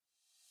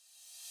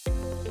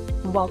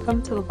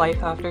Welcome to the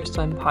Life After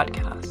Swim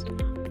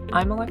podcast.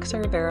 I'm Alexa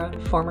Rivera,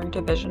 former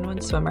Division I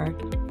swimmer,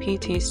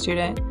 PT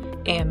student,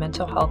 and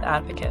mental health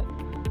advocate.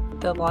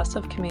 The loss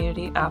of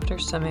community after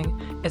swimming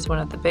is one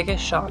of the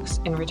biggest shocks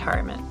in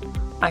retirement.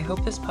 I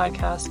hope this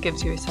podcast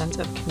gives you a sense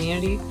of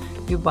community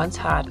you once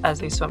had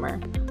as a swimmer.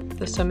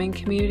 The swimming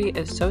community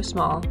is so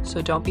small,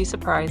 so don't be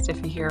surprised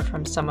if you hear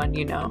from someone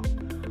you know.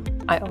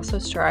 I also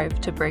strive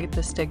to break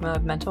the stigma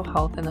of mental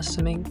health in the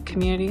swimming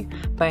community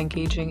by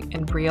engaging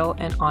in real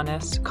and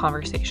honest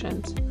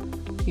conversations.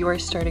 You are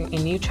starting a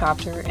new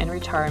chapter in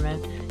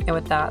retirement, and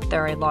with that,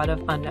 there are a lot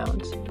of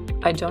unknowns.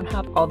 I don't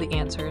have all the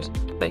answers,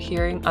 but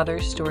hearing other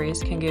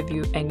stories can give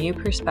you a new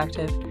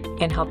perspective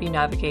and help you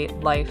navigate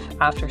life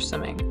after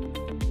swimming.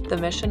 The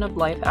mission of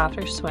Life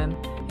After Swim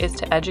is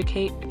to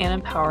educate and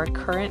empower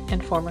current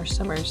and former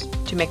swimmers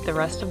to make the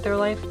rest of their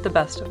life the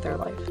best of their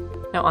life.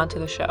 Now on to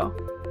the show.